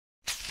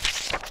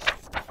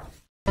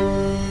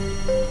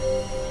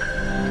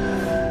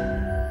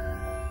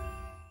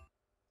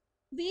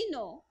we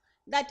know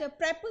that a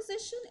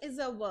preposition is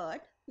a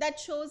word that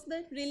shows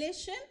the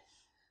relation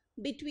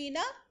between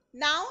a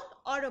noun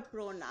or a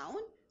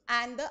pronoun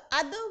and the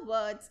other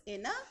words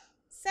in a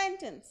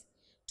sentence.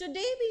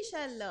 Today we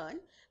shall learn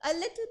a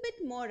little bit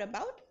more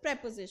about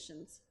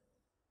prepositions.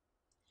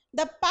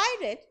 The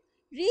pirate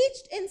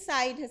reached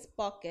inside his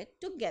pocket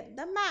to get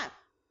the map.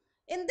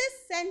 In this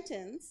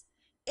sentence,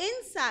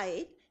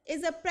 inside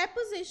is a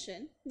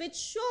preposition which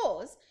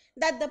shows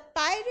that the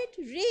pirate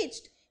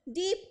reached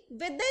deep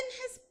within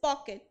his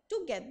pocket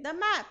to get the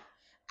map.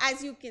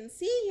 As you can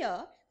see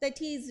here that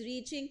he is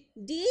reaching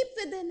deep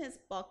within his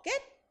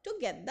pocket to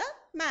get the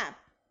map.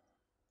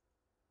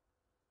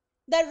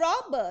 The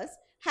robbers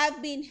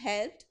have been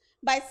helped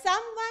by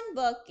someone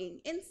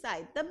working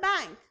inside the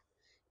bank.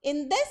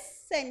 In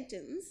this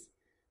sentence,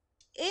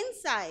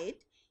 inside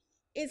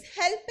is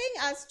helping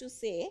us to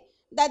say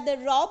that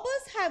the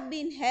robbers have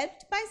been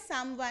helped by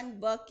someone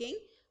working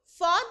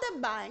for the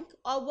bank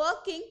or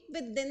working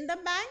within the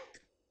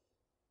bank.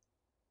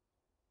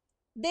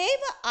 They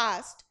were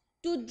asked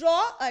to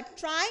draw a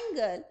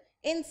triangle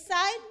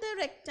inside the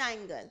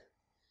rectangle.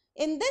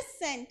 In this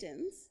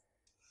sentence,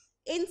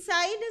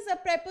 inside is a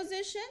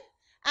preposition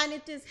and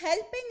it is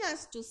helping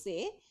us to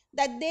say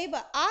that they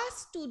were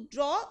asked to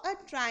draw a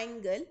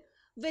triangle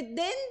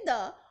within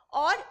the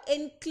or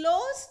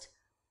enclosed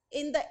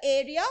in the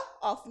area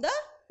of the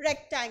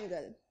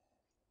rectangle.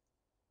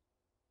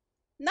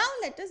 Now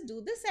let us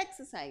do this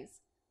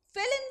exercise.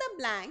 Fill in the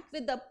blank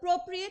with the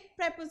appropriate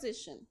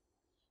preposition.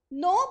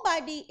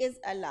 Nobody is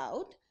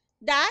allowed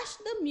dash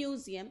the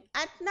museum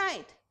at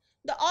night.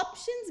 The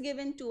options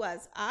given to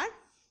us are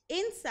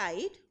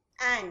inside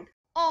and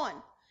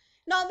on.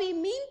 Now we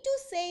mean to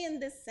say in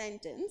this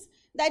sentence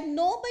that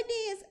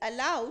nobody is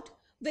allowed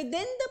within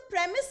the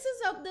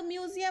premises of the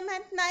museum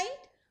at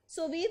night.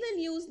 So we will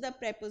use the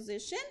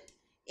preposition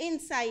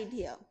inside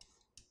here.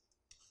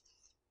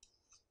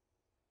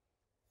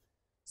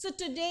 So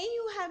today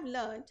you have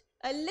learned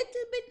a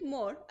little bit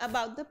more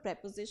about the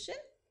preposition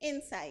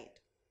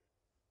inside.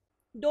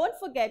 Don't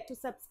forget to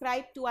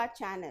subscribe to our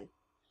channel.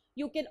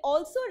 You can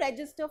also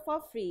register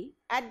for free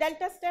at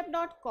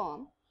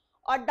DeltaStep.com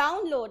or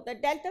download the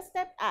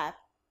DeltaStep app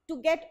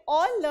to get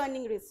all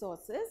learning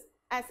resources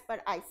as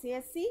per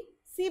ICSE,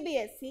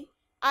 CBSE,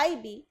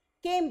 IB,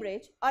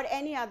 Cambridge or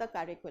any other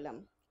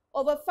curriculum.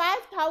 Over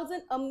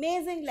 5,000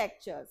 amazing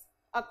lectures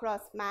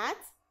across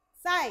maths,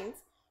 science,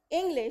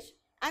 English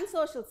and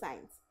social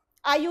science.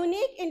 Our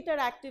unique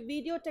interactive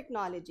video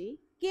technology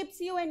keeps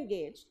you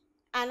engaged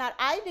and our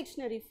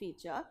iDictionary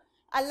feature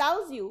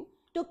allows you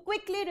to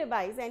quickly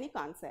revise any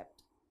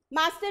concept.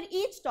 Master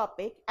each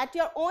topic at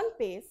your own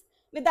pace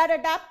with our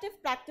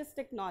adaptive practice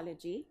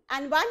technology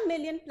and 1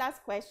 million plus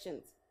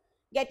questions.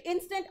 Get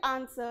instant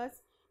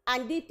answers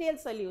and detailed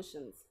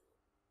solutions.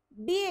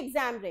 Be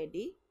exam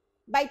ready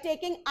by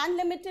taking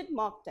unlimited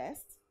mock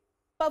tests,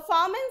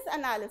 performance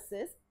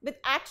analysis with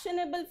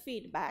actionable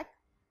feedback,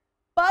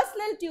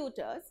 personal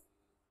tutors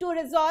to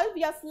resolve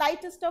your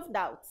slightest of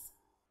doubts.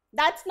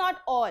 That's not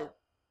all.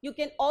 You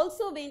can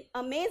also win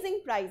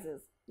amazing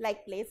prizes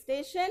like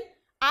PlayStation,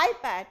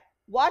 iPad,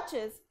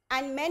 watches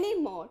and many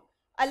more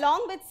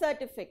along with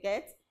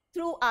certificates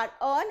through our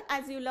Earn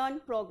As You Learn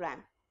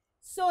program.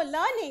 So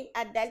learning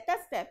at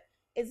DeltaStep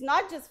is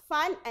not just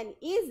fun and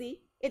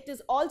easy, it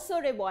is also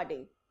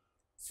rewarding.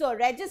 So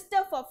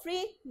register for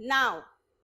free now.